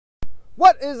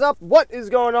What is up? What is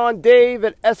going on? Dave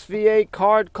at SVA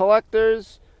Card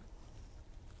Collectors.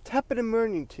 Tepid and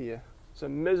morning to you. It's a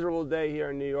miserable day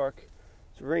here in New York.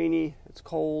 It's rainy. It's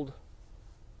cold.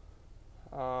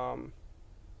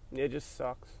 It just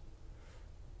sucks.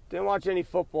 Didn't watch any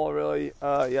football really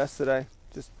yesterday.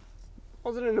 Just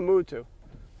wasn't in the mood to.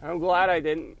 I'm glad I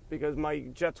didn't because my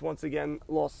Jets once again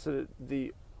lost to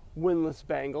the winless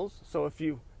Bengals. So if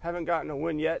you haven't gotten a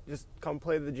win yet, just come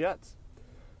play the Jets.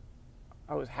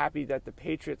 I was happy that the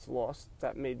Patriots lost.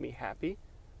 That made me happy.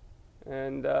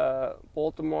 And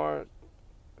Baltimore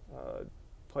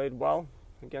played well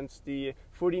against the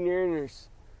 49ers.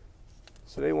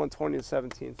 So they won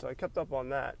 20-17. So I kept up on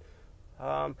that.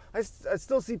 I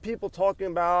still see people talking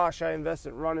about, should I invest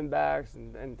in running backs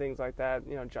and things like that.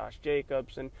 You know, Josh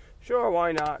Jacobs. And sure,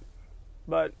 why not?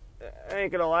 But it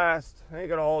ain't going to last. It ain't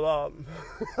going to hold up.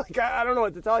 Like, I don't know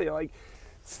what to tell you. Like,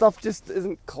 stuff just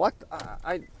isn't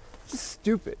It's just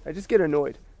stupid. I just get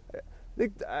annoyed.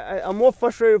 I'm more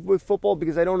frustrated with football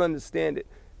because I don't understand it.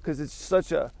 Because it's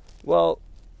such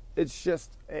it's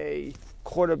just a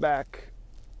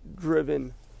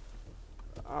quarterback-driven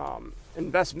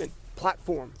investment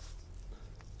platform.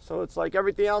 So it's like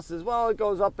everything else is, it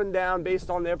goes up and down based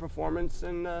on their performance,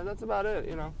 and that's about it,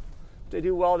 you know. If they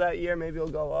do well that year, maybe it'll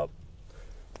go up.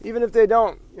 Even if they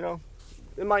don't, you know,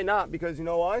 it might not, because you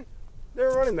know why? They're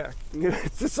a running back.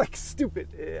 It's just like stupid.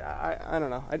 I don't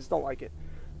know. I just don't like it.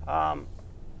 I'm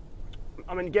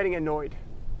getting annoyed.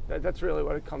 That's really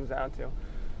what it comes down to.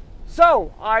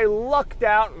 So I lucked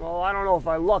out. Well, I don't know if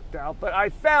I lucked out, but I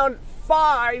found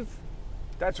 5.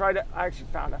 That's right. I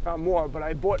found more, but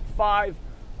I bought 5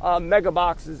 mega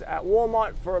boxes at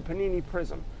Walmart for a Panini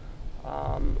Prizm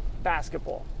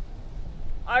basketball.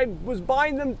 I was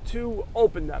buying them to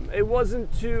open them. It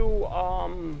wasn't to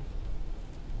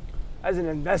as an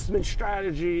investment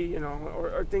strategy, you know,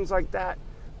 or things like that.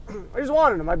 I just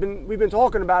wanted them. We've been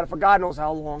talking about it for God knows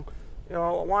how long. You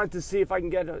know, I wanted to see if I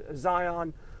can get a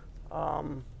Zion.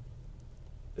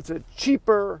 It's a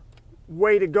cheaper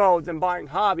way to go than buying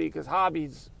Hobby, because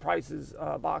Hobby's prices,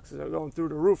 boxes are going through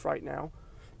the roof right now.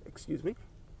 Excuse me.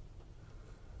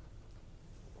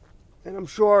 And I'm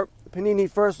sure Panini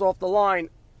first off the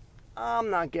line, I'm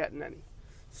not getting any.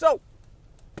 So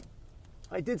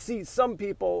I did see some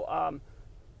people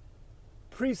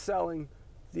pre-selling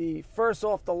the first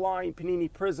off the line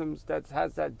Panini Prizms that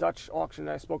has that Dutch auction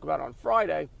that I spoke about on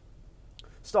Friday,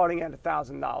 starting at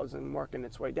 $1,000 and working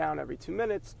its way down every 2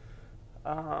 minutes.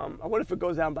 I wonder if it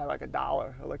goes down by like $1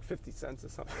 or like 50 cents or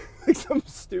something, like something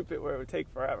stupid where it would take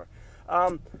forever.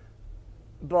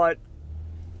 But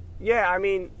yeah, I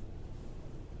mean,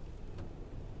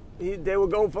 they were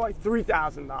going for like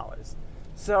 $3,000.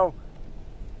 So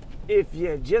if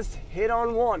you just hit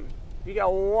on one, if you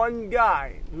got one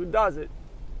guy who does it,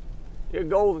 you're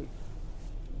golden.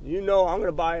 You know I'm going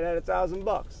to buy it at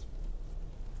 $1,000.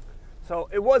 So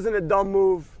it wasn't a dumb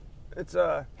move. It's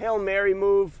a Hail Mary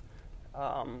move.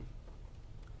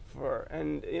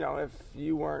 And you know, if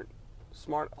you weren't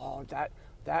smart,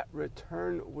 that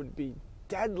return would be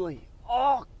deadly.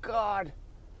 Oh God.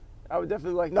 I would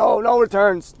definitely be like, no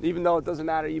returns, even though it doesn't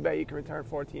matter. eBay, you can return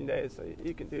 14 days, so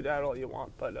you can do that all you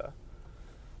want. But,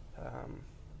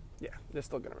 yeah, they're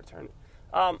still going to return it.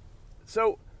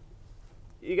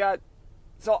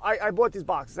 So I bought these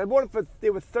boxes. I bought them they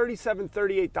were $37,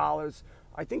 $38.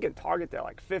 I think in Target they're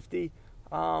like $50.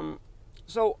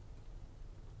 So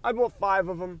I bought 5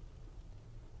 of them,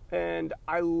 and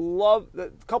I love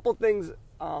the couple things,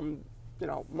 you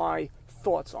know, my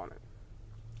thoughts on it.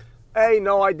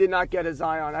 No, I did not get a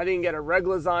Zion. I didn't get a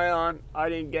regular Zion. I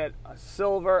didn't get a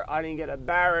silver. I didn't get a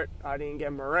Barrett. I didn't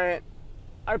get Morant.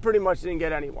 I pretty much didn't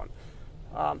get anyone.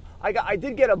 I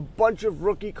did get a bunch of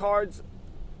rookie cards,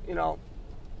 you know,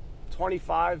 20,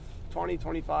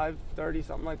 25, 30,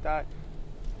 something like that.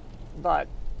 But,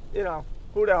 you know,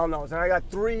 who the hell knows? And I got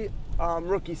 3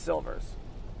 rookie silvers.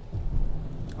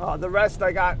 The rest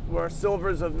I got were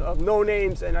silvers of no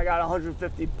names, and I got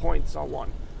 150 points on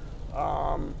one.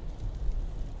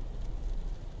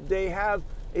 They have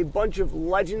a bunch of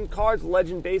legend cards,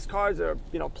 legend base cards. That are,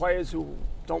 you know, players who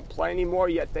don't play anymore,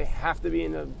 yet they have to be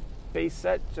in the base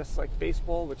set, just like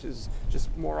baseball, which is just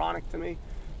moronic to me.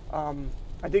 I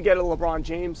did get a LeBron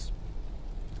James.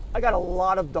 I got a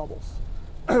lot of doubles.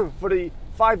 For the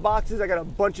 5 boxes, I got a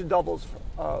bunch of doubles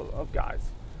of guys,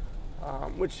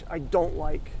 which I don't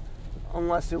like,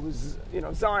 unless it was, you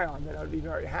know, Zion. Then I'd be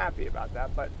very happy about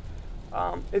that. But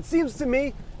it seems to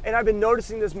me, and I've been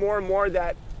noticing this more and more,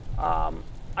 that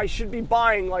I should be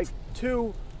buying like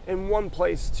 2 in one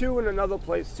place, 2 in another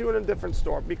place, 2 in a different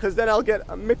store, because then I'll get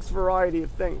a mixed variety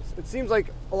of things. It seems like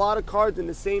a lot of cards in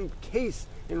the same case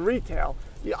in retail,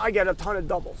 I get a ton of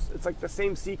doubles. It's like the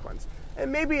same sequence.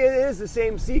 And maybe it is the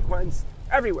same sequence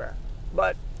everywhere,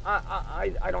 but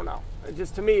I don't know. It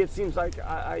just, to me, it seems like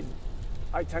I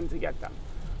tend to get them.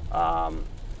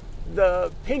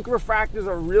 The pink refractors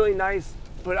are really nice,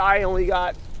 but I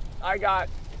got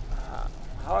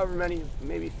however many,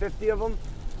 maybe 50 of them,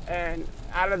 and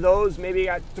out of those, maybe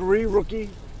I got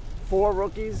 4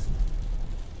 rookies,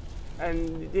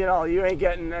 and you ain't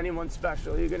getting anyone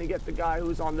special. You're gonna get the guy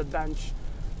who's on the bench,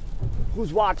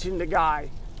 who's watching the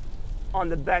guy on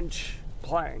the bench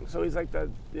playing. So he's like the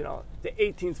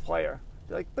 18th player.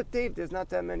 You're like, but Dave, there's not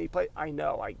that many players. I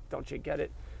know, don't you get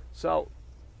it? So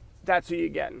that's who you're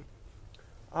getting.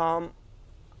 I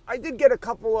did get a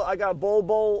couple. I got a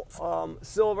Bowl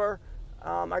silver.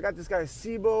 I got this guy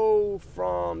Sibo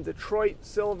from Detroit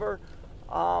silver.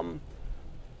 But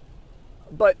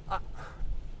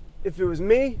if it was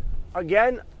me,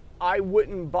 again, I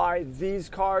wouldn't buy these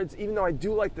cards. Even though I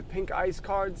do like the pink ice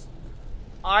cards,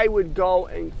 I would go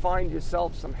and find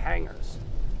yourself some hangers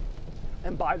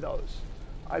and buy those.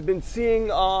 I've been seeing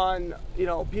on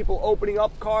people opening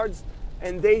up cards,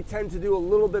 and they tend to do a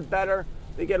little bit better.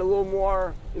 They get a little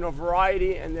more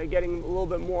variety, and they're getting a little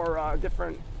bit more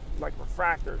different, like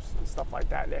refractors and stuff like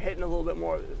that. They're hitting a little bit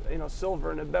more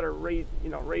silver in a better rate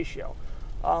ratio.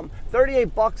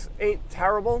 $38 ain't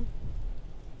terrible.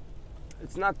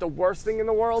 It's not the worst thing in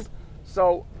the world.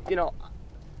 So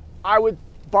I would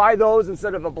buy those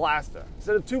instead of a blaster.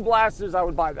 Instead of 2 blasters, I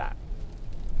would buy that.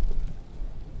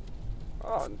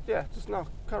 Oh yeah, just no,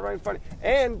 cut right in front of you.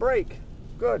 And break.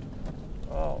 Good.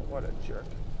 Oh, what a jerk.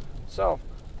 So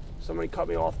somebody cut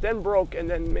me off, then broke, and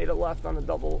then made a left on a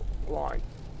double line.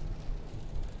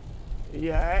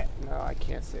 Yeah, no, I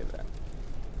can't say that.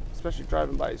 Especially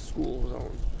driving by a school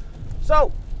zone.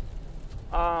 So,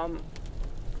 I've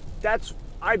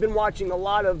been watching a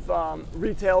lot of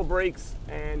retail breaks,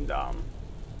 and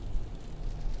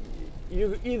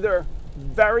you're either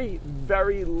very,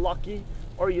 very lucky,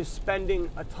 or you're spending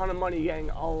a ton of money getting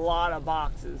a lot of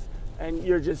boxes, and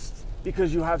you're just,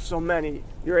 because you have so many,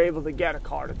 you're able to get a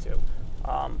card or 2.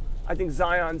 I think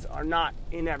Zions are not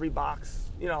in every box.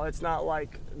 It's not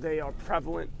like they are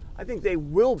prevalent. I think they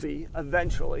will be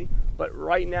eventually, but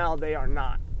right now they are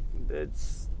not.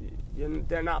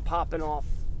 They're not popping off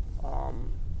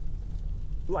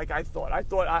like I thought. I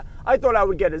thought I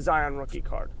would get a Zion rookie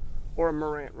card or a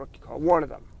Morant rookie card, one of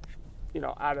them,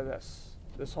 out of this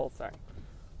whole thing.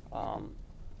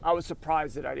 I was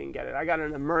surprised that I didn't get it. I got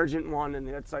an emergent one, and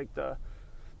that's like the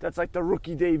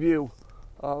rookie debut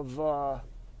of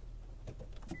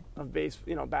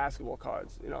basketball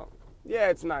cards. Yeah,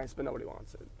 it's nice, but nobody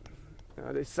wants it.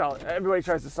 They sell it. Everybody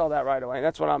tries to sell that right away, and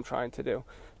that's what I'm trying to do.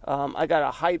 I got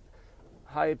a hyped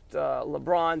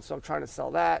LeBron, so I'm trying to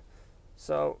sell that.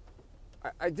 So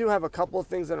I do have a couple of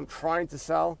things that I'm trying to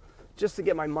sell just to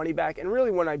get my money back. And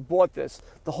really, when I bought this,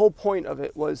 the whole point of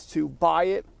it was to buy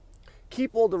it,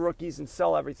 keep all the rookies, and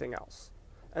sell everything else.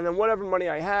 And then whatever money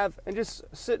I have, and just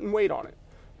sit and wait on it.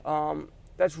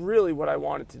 That's really what I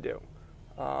wanted to do.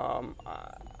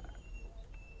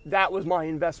 That was my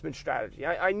investment strategy.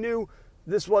 I knew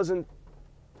this wasn't,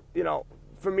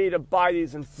 for me to buy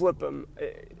these and flip them.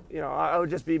 I would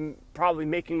just be probably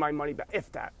making my money back,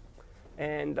 if that.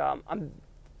 And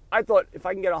I thought if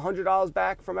I can get $100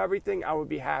 back from everything, I would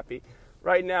be happy.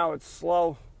 Right now, it's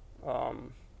slow.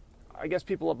 I guess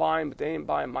people are buying, but they ain't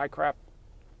buying my crap.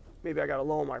 Maybe I got to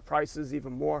lower my prices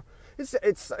even more.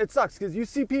 It sucks because you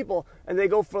see people and they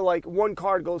go for like one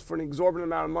card goes for an exorbitant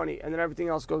amount of money, and then everything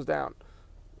else goes down.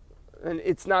 And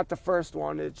it's not the first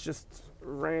one. It's just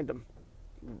random.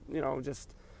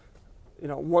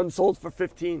 One sold for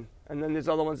 15, and then there's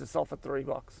other ones that sell for $3,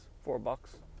 $4,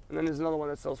 and then there's another one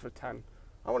that sells for 10.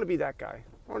 I want to be that guy.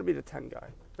 I want to be the 10 guy,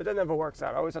 but that never works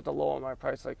out. I always have to lower my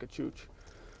price like a chooch.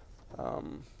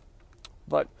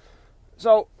 But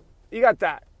so you got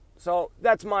that. So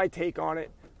that's my take on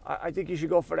it. I think you should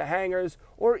go for the hangers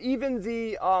or even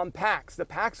the packs. The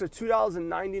packs are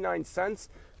 $2.99.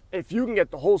 If you can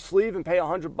get the whole sleeve and pay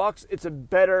 $100, it's a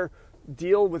better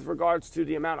deal with regards to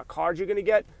the amount of cards you're going to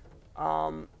get.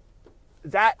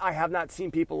 That I have not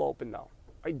seen people open though.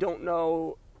 I don't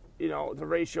know, the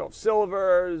ratio of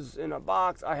silvers in a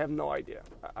box. I have no idea.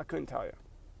 I couldn't tell you.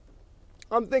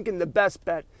 I'm thinking the best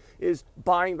bet is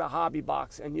buying the hobby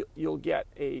box, and you'll get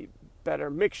a better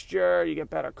mixture. You get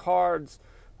better cards,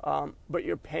 but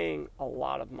you're paying a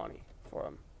lot of money for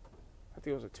them. I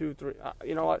think it was a 2, 3.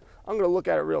 You know what? I'm going to look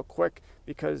at it real quick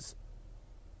because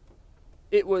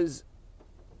it was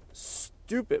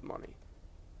stupid money.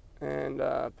 And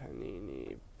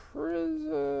Panini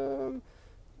Prizm.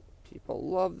 People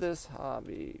love this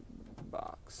hobby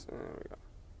box. There we go.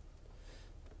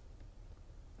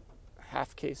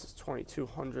 Half case is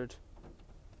 $2,200.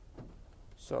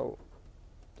 So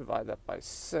divide that by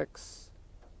 6.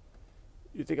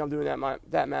 You think I'm doing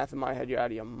that math in my head? You're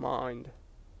out of your mind.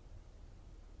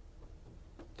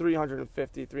 $350,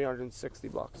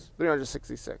 $360,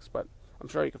 $366. But I'm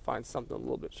sure you can find something a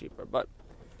little bit cheaper. But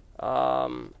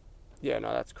yeah,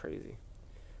 no, that's crazy.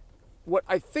 What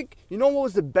I think, what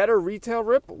was the better retail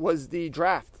rip was the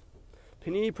draft.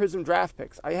 Panini Prizm draft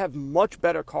picks. I have much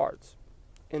better cards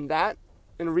in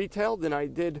retail than I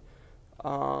did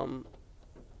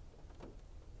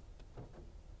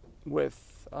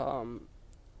with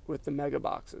the mega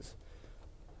boxes.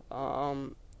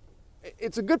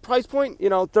 It's a good price point,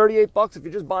 $38. If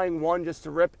you're just buying one just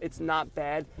to rip, it's not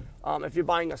bad. If you're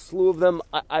buying a slew of them,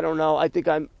 I don't know. I think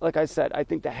like I said, I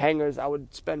think the hangers I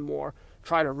would spend more.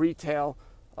 Try to retail.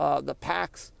 The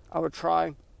packs I would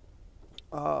try.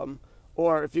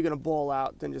 Or if you're going to ball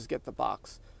out, then just get the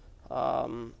box.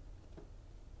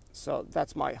 So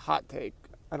that's my hot take.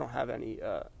 I don't have any.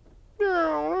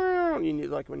 You need,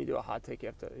 like, when you do a hot take,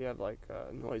 you have like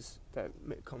noise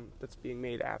that's being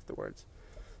made afterwards.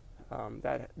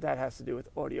 That has to do with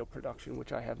audio production,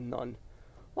 which I have none.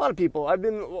 A lot of people, I've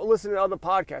been listening to other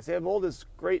podcasts. They have all this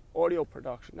great audio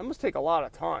production. That must take a lot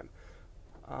of time.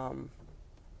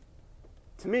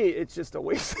 To me, it's just a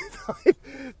waste of time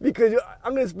because I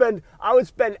would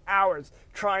spend hours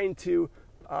trying to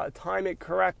time it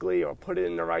correctly or put it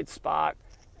in the right spot,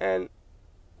 and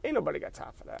ain't nobody got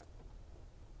time for that.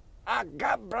 I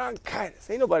got bronchitis.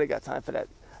 Ain't nobody got time for that.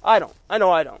 I don't. I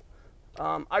know I don't.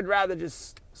 I'd rather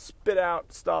just spit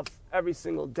out stuff every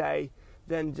single day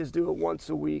than just do it once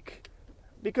a week,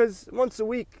 because once a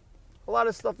week, a lot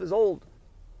of stuff is old.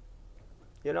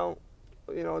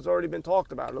 It's already been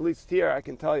talked about. At least here, I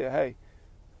can tell you, hey,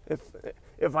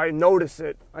 if I notice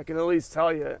it, I can at least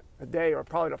tell you a day or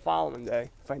probably the following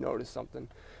day if I notice something.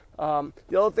 The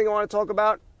other thing I want to talk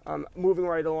about, moving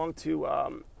right along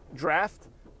to draft,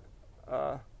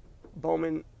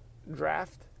 Bowman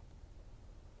draft.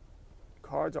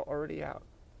 Cards are already out.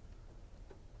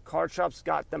 Card shops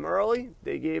got them early.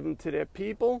 They gave them to their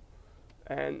people.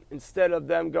 And instead of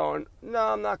them going, no,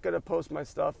 I'm not going to post my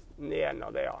stuff. Yeah,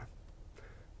 no, they are.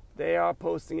 They are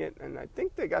posting it, and I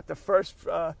think they got the first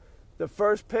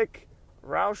pick,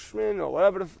 Rauschman or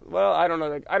whatever. I don't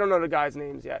know. I don't know the guys'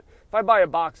 names yet. If I buy a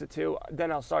box or two,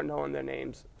 then I'll start knowing their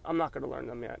names. I'm not going to learn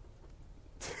them yet.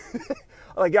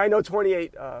 Like, I know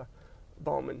 28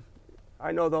 Bowman.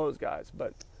 I know those guys,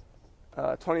 but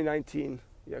 2019,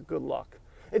 yeah, good luck.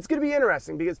 It's going to be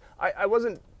interesting because I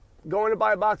wasn't going to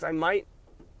buy a box. I might,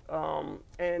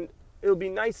 and it'll be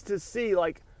nice to see,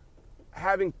 like,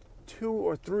 having 2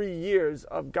 or 3 years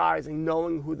of guys and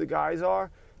knowing who the guys are,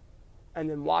 and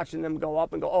then watching them go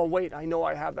up and go, oh wait, I know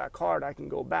I have that card, I can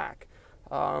go back.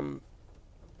 But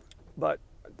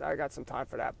I got some time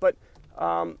for that. But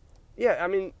yeah, I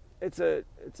mean, it's a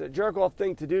jerk off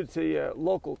thing to do to your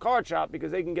local card shop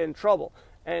because they can get in trouble,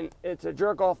 and it's a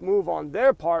jerk off move on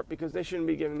their part because they shouldn't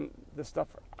be giving the stuff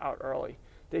out early.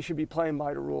 They should be playing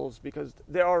by the rules because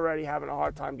they're already having a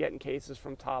hard time getting cases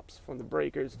from Topps, from the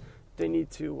breakers. They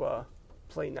need to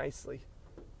play nicely.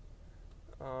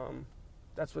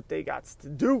 That's what they got to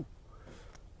do.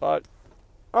 But,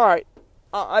 all right.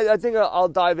 I think I'll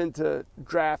dive into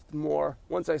draft more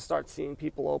once I start seeing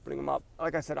people opening them up.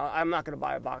 Like I said, I'm not going to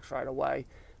buy a box right away.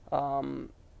 To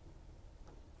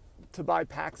buy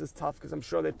packs is tough because I'm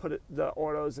sure they put the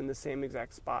autos in the same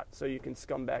exact spot so you can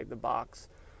scumbag the box.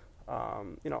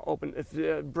 Open, if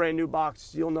a brand new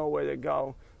box, you'll know where to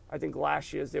go. I think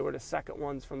last year's they were the second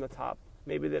ones from the top.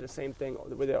 Maybe they're the same thing.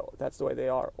 That's the way they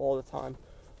are all the time.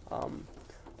 A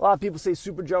lot of people say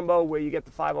Super Jumbo, where you get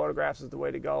the 5 autographs, is the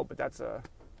way to go, but that's a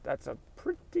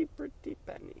pretty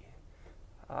penny.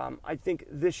 I think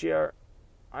this year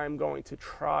I'm going to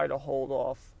try to hold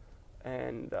off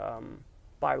and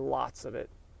buy lots of it.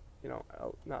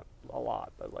 Not a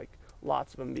lot, but like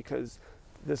lots of them, because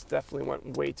this definitely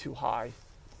went way too high.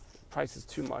 Price is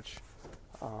too much,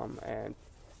 and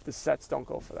the sets don't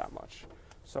go for that much.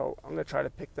 So I'm going to try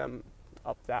to pick them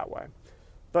up that way.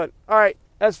 But, all right,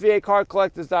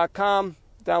 SVAcardcollectors.com.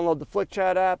 Download the Flick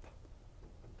Chat app.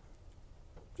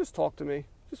 Just talk to me.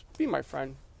 Just be my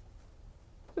friend.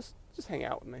 Just hang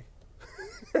out with me.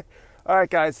 All right,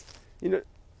 guys. You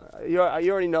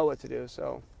already know what to do.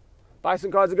 So buy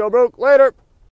some cards and go broke. Later.